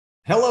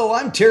Hello,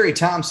 I'm Terry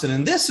Thompson,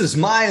 and this is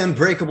my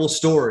Unbreakable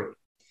story.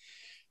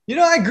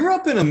 I grew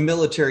up in a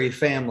military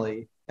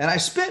family, and I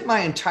spent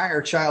my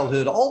entire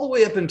childhood, all the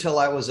way up until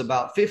I was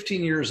about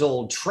 15 years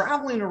old,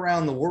 traveling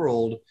around the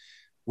world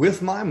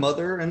with my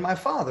mother and my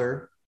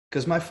father,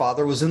 because my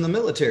father was in the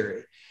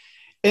military.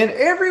 And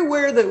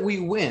everywhere that we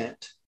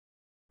went,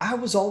 I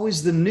was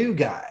always the new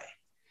guy.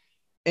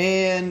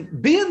 And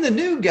being the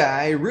new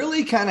guy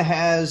really kind of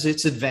has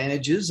its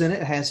advantages and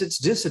it has its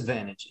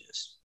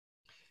disadvantages.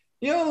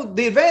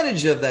 The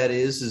advantage of that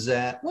is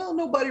that, well,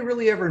 nobody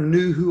really ever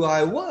knew who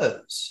I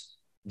was.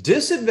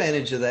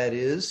 Disadvantage of that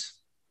is,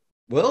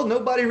 well,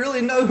 nobody really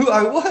knew who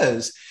I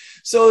was.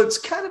 So it's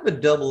kind of a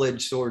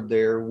double-edged sword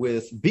there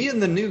with being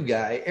the new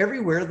guy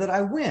everywhere that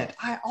I went.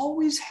 I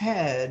always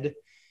had,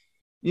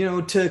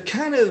 to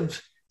kind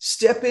of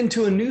step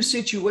into a new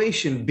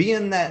situation,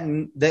 being that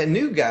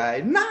new guy,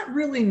 not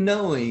really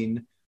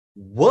knowing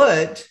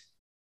what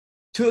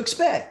to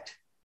expect.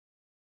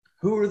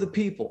 Who are the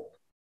people?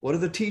 What are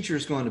the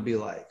teachers going to be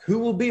like? Who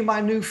will be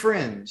my new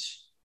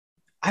friends?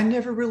 I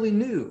never really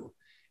knew.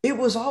 It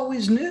was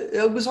always new.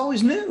 It was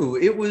always new.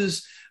 It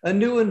was a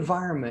new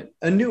environment,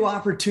 a new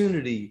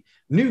opportunity,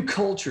 new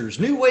cultures,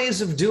 new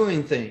ways of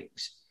doing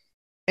things.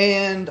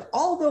 And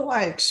although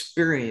I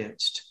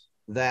experienced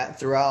that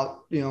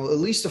throughout, at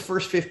least the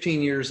first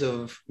 15 years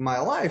of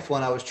my life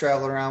when I was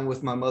traveling around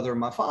with my mother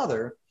and my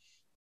father,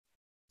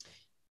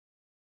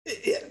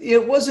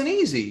 it wasn't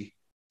easy.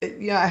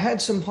 I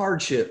had some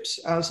hardships.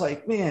 I was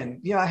like,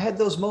 man, I had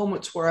those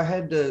moments where I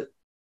had to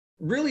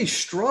really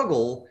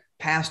struggle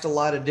past a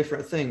lot of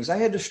different things. I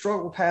had to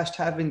struggle past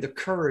having the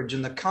courage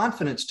and the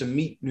confidence to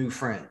meet new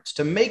friends,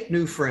 to make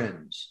new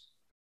friends.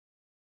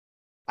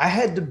 I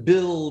had to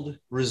build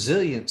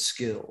resilient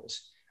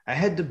skills. I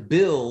had to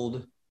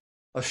build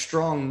a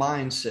strong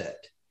mindset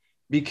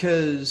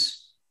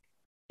because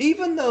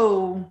even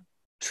though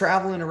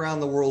traveling around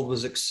the world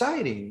was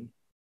exciting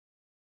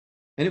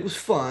and it was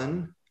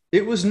fun,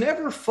 it was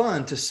never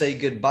fun to say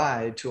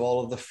goodbye to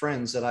all of the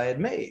friends that I had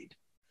made.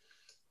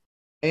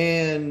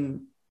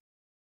 And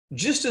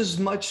just as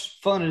much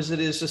fun as it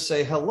is to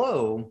say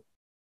hello,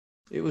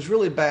 it was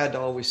really bad to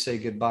always say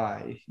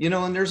goodbye.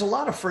 And there's a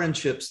lot of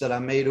friendships that I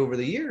made over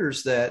the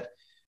years that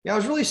I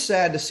was really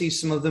sad to see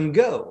some of them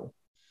go.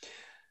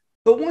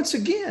 But once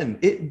again,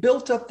 it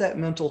built up that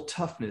mental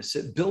toughness.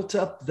 It built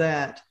up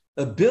that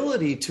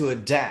ability to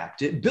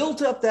adapt. It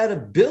built up that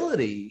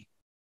ability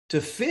to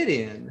fit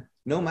in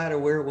no matter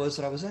where it was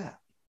that I was at.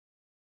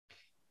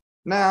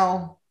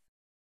 Now,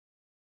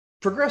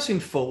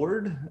 progressing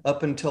forward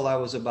up until I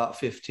was about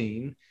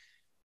 15,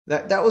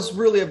 that was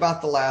really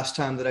about the last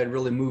time that I'd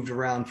really moved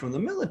around from the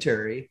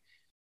military.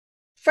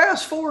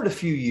 Fast forward a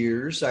few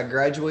years, I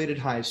graduated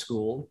high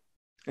school,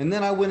 and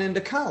then I went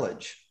into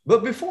college.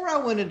 But before I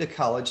went into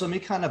college, let me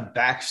kind of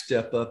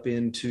backstep up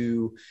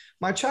into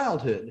my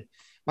childhood.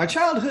 My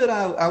childhood,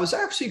 I was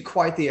actually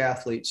quite the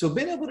athlete. So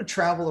being able to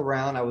travel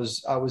around, I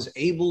was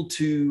able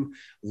to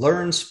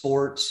learn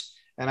sports,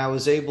 and I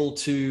was able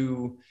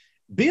to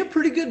be a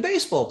pretty good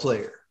baseball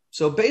player.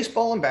 So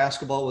baseball and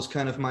basketball was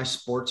kind of my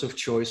sports of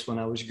choice when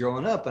I was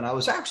growing up, and I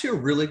was actually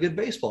a really good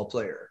baseball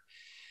player.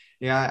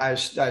 I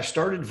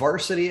started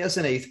varsity as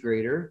an eighth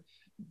grader,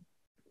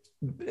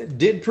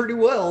 did pretty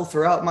well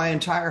throughout my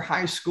entire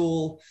high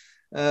school,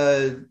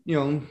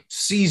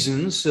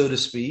 season, so to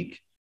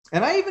speak.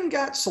 And I even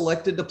got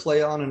selected to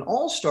play on an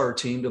all-star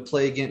team to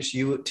play against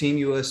Team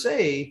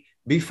USA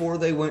before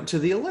they went to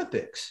the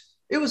Olympics.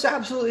 It was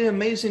absolutely an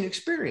amazing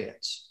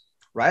experience.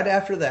 Right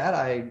after that,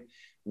 I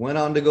went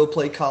on to go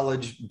play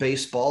college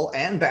baseball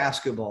and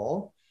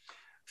basketball.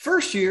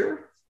 First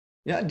year,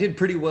 I did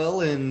pretty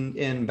well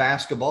in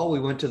basketball.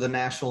 We went to the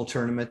national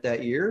tournament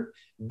that year.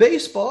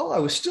 Baseball, I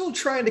was still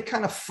trying to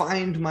kind of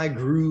find my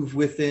groove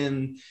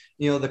within,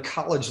 the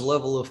college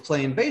level of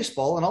playing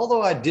baseball. And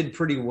although I did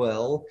pretty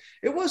well,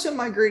 it wasn't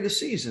my greatest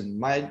season.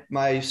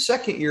 My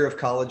second year of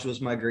college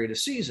was my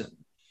greatest season.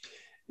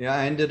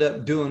 I ended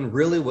up doing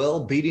really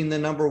well, beating the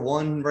number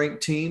 1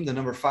 ranked team, the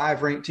number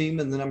 5 ranked team,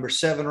 and the number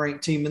 7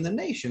 ranked team in the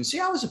nation. See,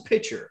 I was a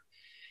pitcher.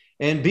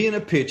 And being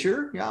a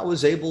pitcher, I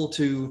was able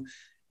to,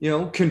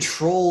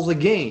 control the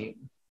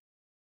game.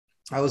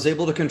 I was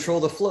able to control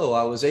the flow.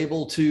 I was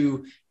able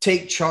to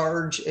take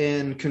charge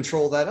and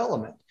control that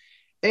element.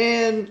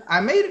 And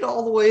I made it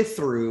all the way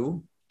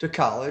through to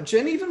college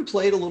and even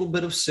played a little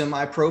bit of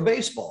semi-pro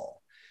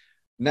baseball.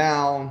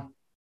 Now,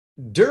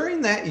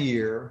 during that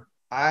year,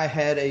 I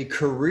had a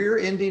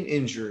career-ending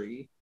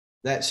injury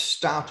that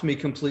stopped me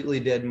completely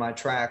dead in my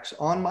tracks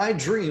on my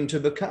dream to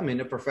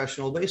becoming a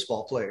professional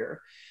baseball player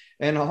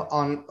and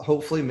on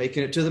hopefully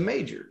making it to the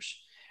majors.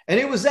 And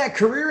it was that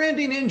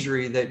career-ending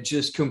injury that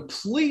just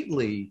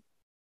completely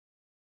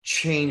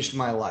changed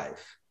my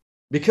life.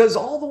 Because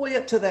all the way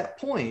up to that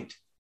point,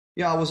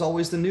 I was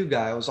always the new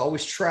guy. I was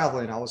always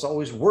traveling. I was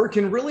always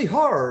working really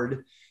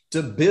hard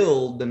to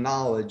build the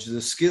knowledge,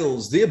 the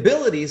skills, the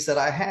abilities that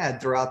I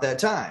had throughout that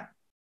time.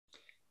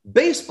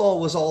 Baseball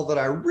was all that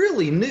I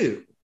really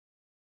knew.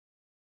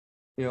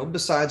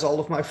 besides all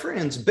of my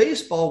friends,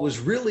 baseball was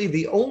really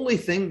the only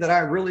thing that I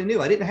really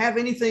knew. I didn't have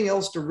anything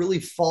else to really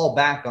fall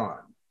back on.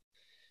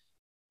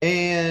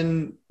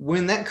 And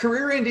when that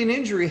career-ending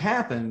injury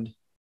happened,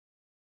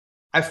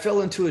 I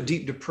fell into a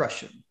deep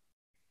depression.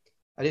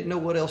 I didn't know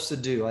what else to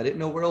do. I didn't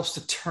know where else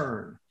to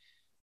turn.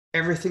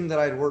 Everything that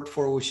I'd worked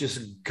for was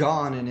just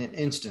gone in an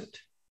instant.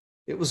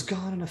 It was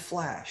gone in a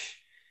flash.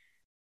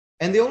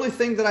 And the only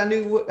thing that I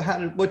knew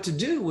what to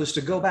do was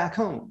to go back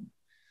home.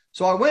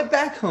 So I went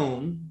back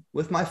home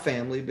with my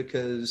family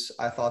because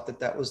I thought that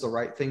that was the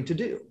right thing to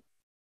do.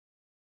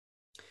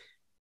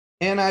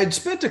 And I'd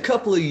spent a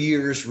couple of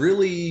years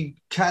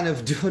really kind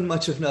of doing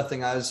much of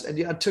nothing. I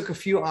took a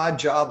few odd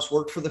jobs,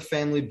 worked for the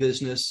family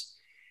business,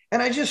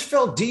 and I just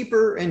fell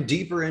deeper and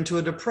deeper into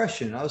a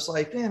depression. I was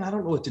like, man, I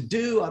don't know what to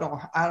do.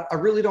 I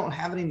really don't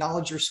have any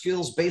knowledge or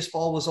skills.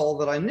 Baseball was all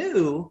that I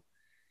knew.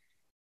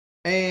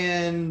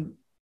 And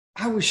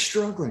I was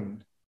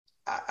struggling.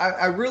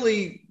 I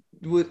really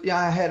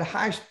I had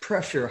high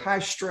pressure, high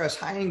stress,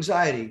 high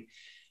anxiety.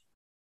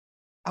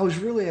 I was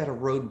really at a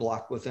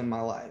roadblock within my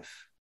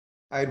life.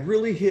 I'd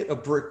really hit a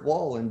brick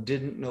wall and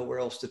didn't know where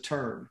else to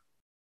turn.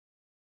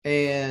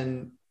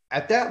 And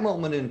at that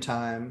moment in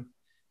time,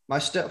 my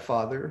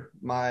stepfather,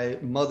 my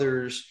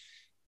mother's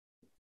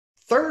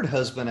third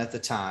husband at the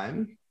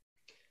time,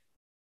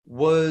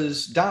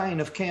 was dying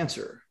of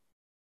cancer.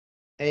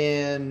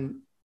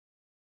 And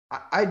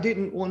I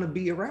didn't want to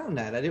be around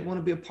that. I didn't want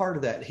to be a part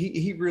of that.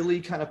 He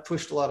really kind of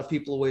pushed a lot of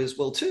people away as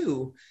well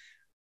too.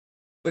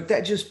 But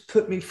that just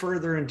put me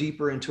further and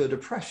deeper into a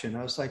depression.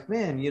 I was like,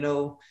 man,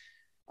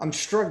 I'm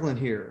struggling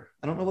here.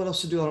 I don't know what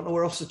else to do. I don't know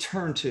where else to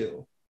turn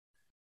to.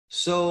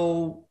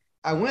 So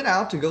I went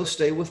out to go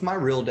stay with my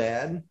real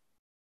dad.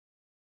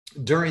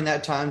 During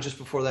that time, just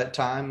before that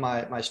time,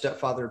 my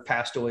stepfather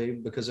passed away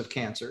because of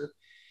cancer.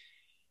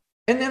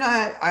 And then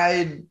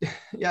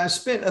I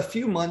spent a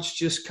few months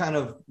just kind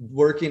of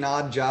working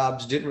odd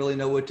jobs, didn't really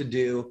know what to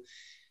do.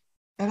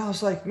 And I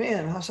was like,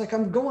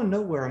 I'm going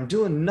nowhere. I'm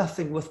doing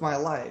nothing with my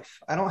life.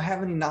 I don't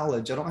have any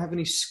knowledge. I don't have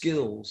any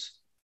skills.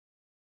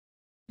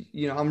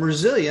 I'm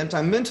resilient.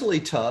 I'm mentally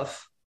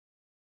tough,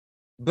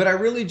 but I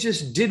really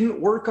just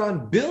didn't work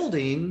on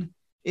building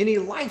any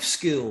life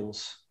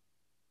skills.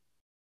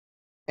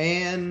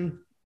 And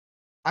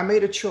I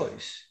made a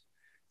choice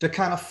to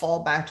kind of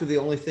fall back to the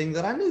only thing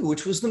that I knew,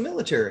 which was the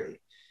military.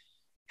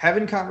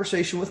 Having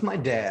conversation with my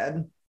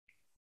dad,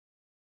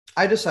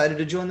 I decided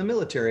to join the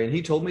military. And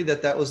he told me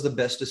that that was the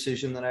best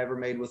decision that I ever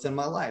made within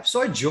my life.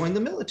 So I joined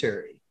the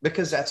military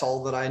because that's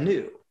all that I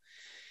knew.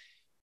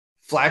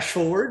 Flash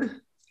forward,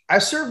 I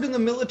served in the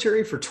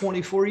military for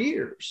 24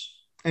 years.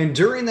 And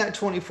during that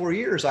 24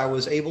 years, I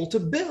was able to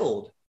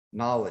build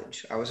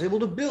knowledge. I was able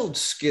to build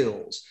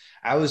skills.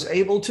 I was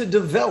able to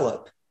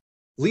develop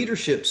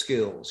leadership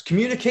skills,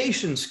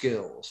 communication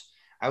skills.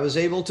 I was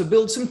able to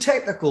build some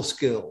technical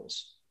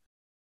skills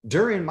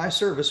during my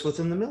service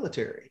within the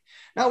military.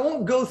 Now, I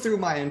won't go through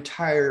my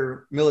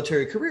entire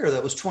military career.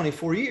 That was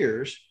 24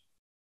 years,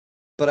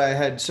 but I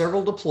had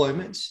several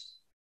deployments.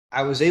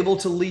 I was able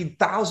to lead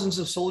thousands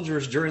of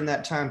soldiers during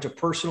that time to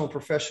personal and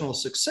professional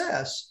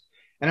success.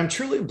 And I'm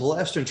truly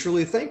blessed and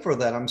truly thankful for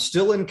that. I'm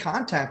still in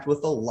contact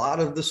with a lot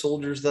of the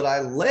soldiers that I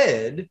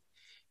led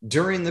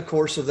during the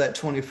course of that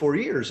 24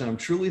 years. And I'm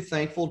truly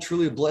thankful,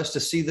 truly blessed to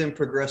see them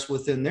progress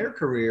within their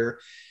career,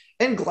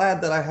 and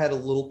glad that I had a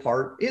little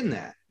part in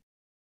that.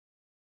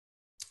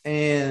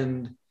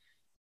 And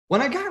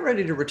when I got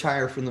ready to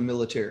retire from the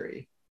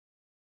military,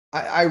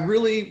 I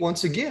really,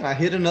 once again, I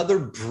hit another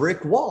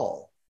brick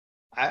wall.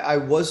 I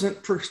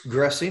wasn't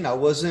progressing. I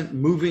wasn't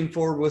moving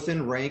forward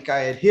within rank. I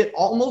had hit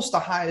almost the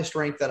highest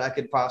rank that I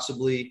could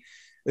possibly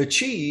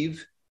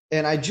achieve,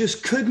 and I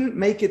just couldn't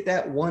make it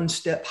that one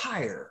step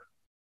higher.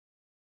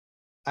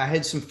 I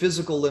had some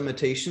physical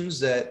limitations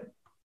that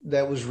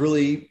was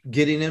really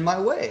getting in my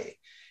way.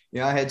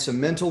 I had some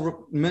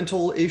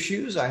mental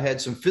issues. I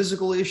had some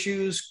physical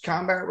issues,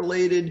 combat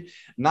related,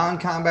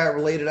 non-combat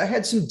related. I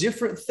had some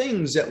different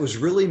things that was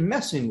really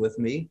messing with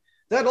me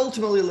that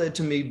ultimately led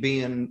to me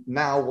being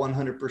now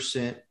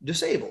 100%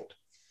 disabled.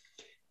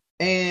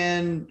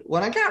 And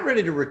when I got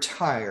ready to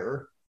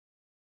retire,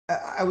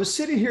 I was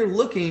sitting here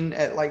looking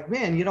at like,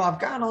 man, I've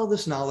got all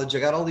this knowledge.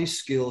 I got all these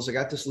skills. I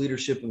got this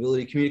leadership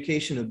ability,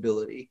 communication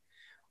ability.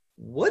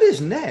 What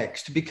is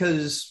next?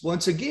 Because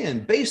once again,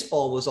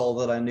 baseball was all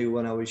that I knew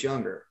when I was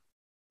younger,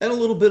 and a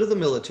little bit of the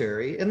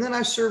military. And then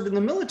I served in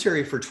the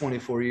military for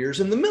 24 years,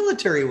 and the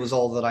military was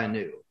all that I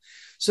knew.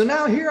 So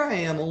now here I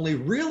am only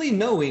really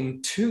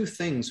knowing two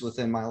things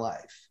within my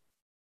life.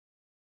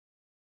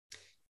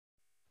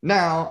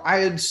 Now,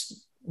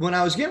 when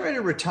I was getting ready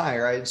to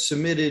retire, I had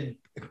submitted,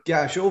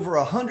 over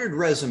 100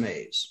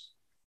 resumes,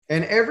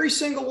 and every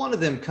single one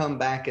of them come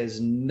back as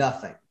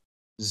nothing,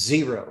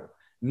 zero,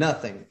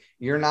 nothing.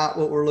 You're not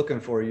what we're looking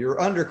for. You're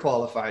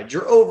underqualified.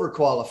 You're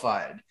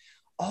overqualified.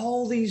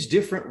 All these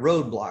different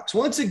roadblocks,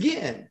 once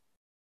again,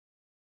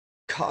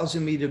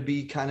 causing me to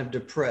be kind of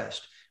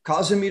depressed,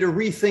 causing me to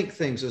rethink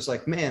things. It's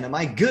like, man, am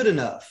I good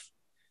enough?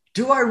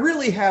 Do I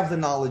really have the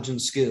knowledge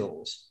and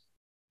skills?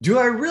 Do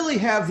I really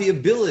have the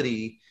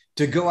ability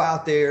to go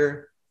out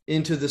there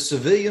into the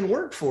civilian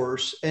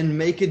workforce and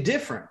make a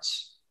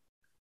difference?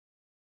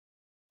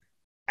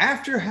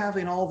 After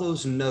having all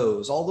those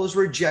no's, all those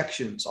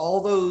rejections,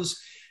 all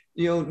those,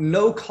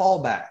 no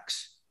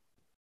callbacks,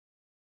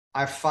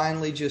 I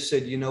finally just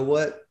said, you know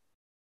what?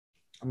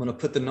 I'm going to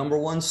put the number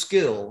one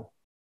skill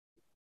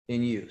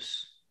in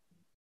use,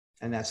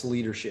 and that's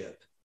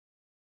leadership.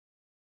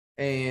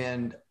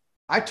 And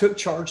I took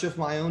charge of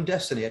my own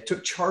destiny. I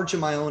took charge of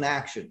my own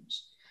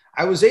actions.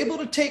 I was able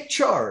to take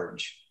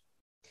charge,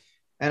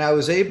 and I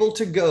was able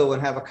to go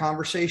and have a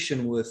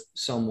conversation with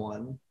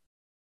someone,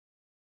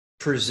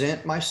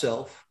 present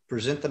myself,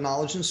 present the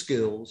knowledge and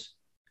skills,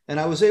 and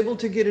I was able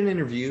to get an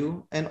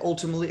interview and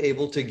ultimately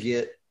able to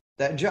get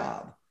that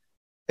job.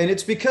 And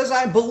it's because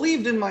I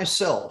believed in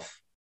myself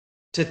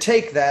to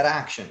take that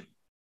action.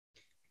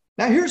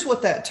 Now, here's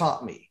what that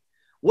taught me.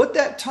 What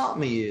that taught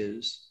me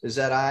is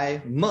that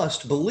I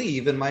must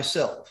believe in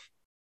myself.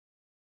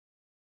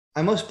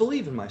 I must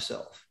believe in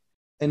myself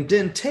and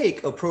then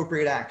take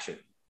appropriate action,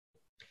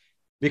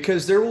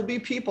 because there will be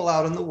people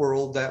out in the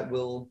world that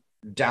will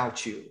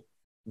doubt you.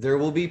 There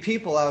will be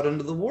people out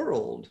into the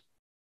world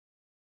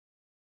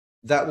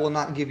that will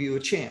not give you a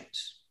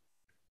chance,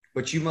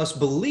 but you must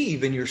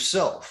believe in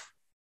yourself.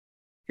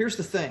 Here's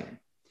the thing.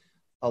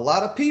 A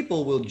lot of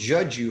people will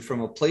judge you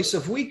from a place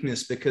of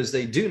weakness because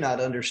they do not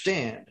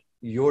understand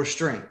your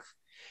strength.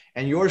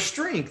 And your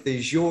strength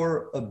is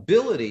your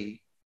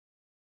ability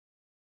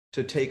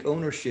to take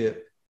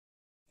ownership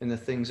in the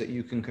things that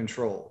you can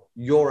control,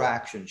 your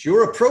actions,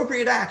 your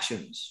appropriate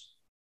actions.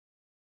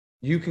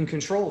 You can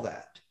control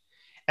that.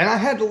 And I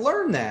had to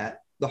learn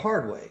that the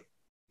hard way.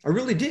 I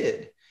really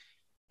did.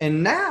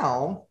 And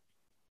now,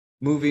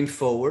 moving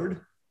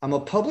forward, I'm a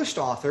published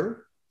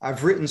author.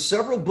 I've written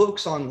several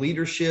books on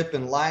leadership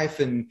and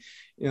life and,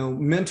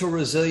 mental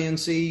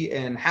resiliency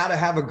and how to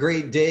have a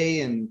great day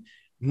and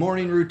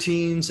morning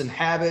routines and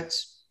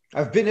habits.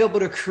 I've been able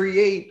to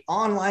create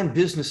online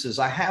businesses.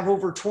 I have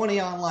over 20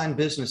 online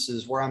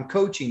businesses where I'm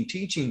coaching,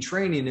 teaching,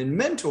 training, and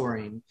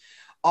mentoring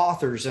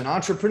authors and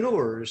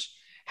entrepreneurs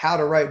how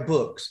to write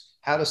books,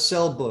 how to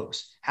sell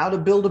books, how to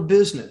build a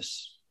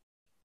business.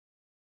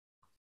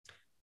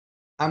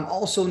 I'm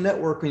also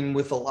networking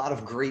with a lot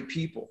of great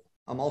people.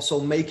 I'm also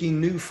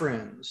making new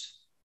friends.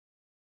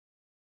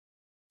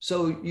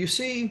 So you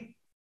see,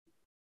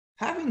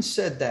 having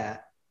said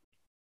that,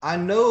 I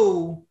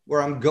know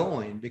where I'm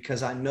going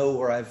because I know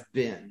where I've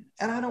been,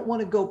 and I don't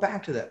want to go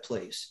back to that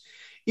place.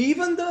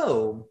 Even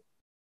though,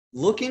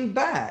 looking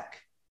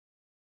back,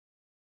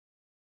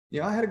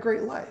 I had a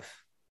great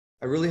life.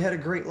 I really had a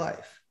great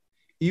life.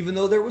 Even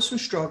though there was some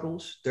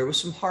struggles, there was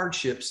some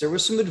hardships, there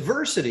was some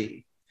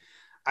adversity,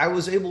 I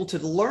was able to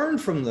learn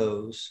from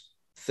those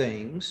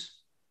things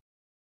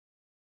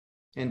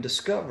and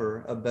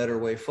discover a better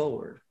way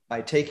forward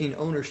by taking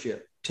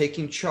ownership,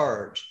 taking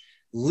charge,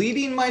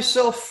 leading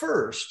myself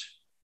first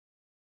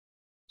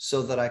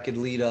so that I could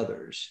lead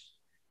others.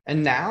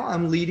 And now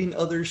I'm leading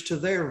others to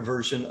their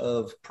version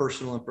of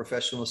personal and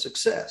professional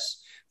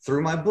success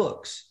through my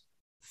books,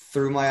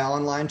 through my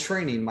online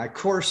training, my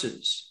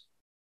courses,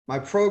 my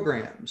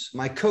programs,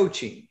 my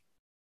coaching.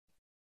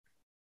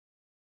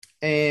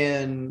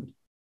 And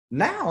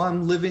now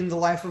I'm living the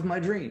life of my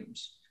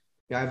dreams.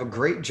 I have a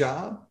great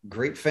job,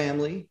 great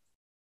family.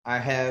 I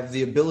have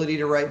the ability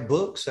to write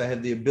books. I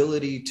have the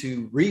ability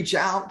to reach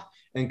out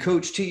and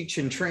coach, teach,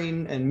 and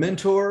train and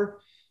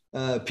mentor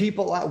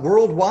people out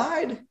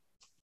worldwide,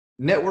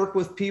 network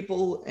with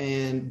people,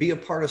 and be a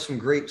part of some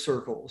great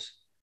circles.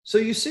 So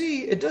you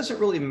see, it doesn't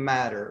really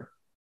matter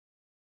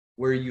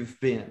where you've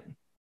been.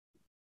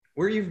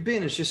 Where you've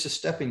been is just a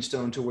stepping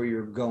stone to where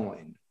you're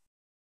going.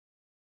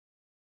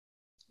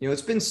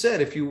 It's been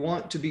said, if you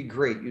want to be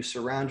great, you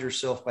surround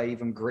yourself by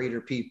even greater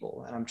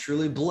people. And I'm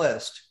truly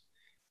blessed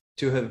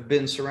to have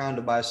been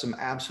surrounded by some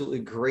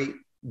absolutely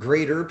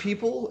greater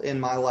people in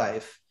my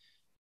life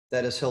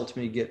that has helped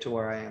me get to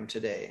where I am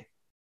today.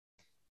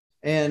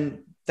 And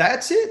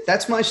that's it.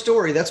 That's my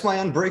story. That's my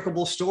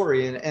unbreakable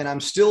story. And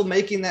I'm still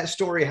making that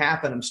story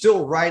happen. I'm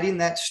still writing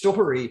that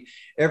story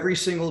every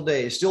single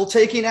day, still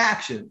taking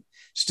action,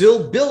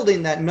 still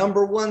building that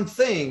number one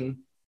thing,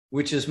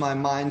 which is my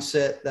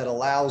mindset that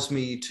allows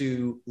me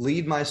to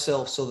lead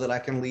myself so that I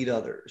can lead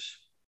others.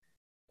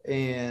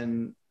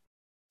 And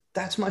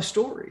that's my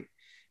story.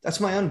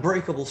 That's my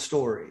unbreakable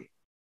story,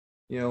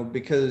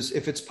 because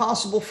if it's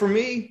possible for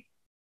me,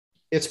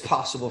 it's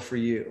possible for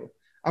you.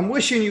 I'm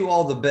wishing you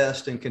all the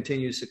best and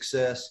continued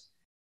success,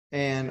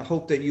 and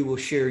hope that you will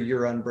share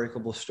your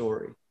unbreakable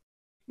story.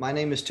 My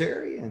name is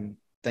Terry, and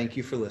thank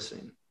you for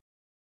listening.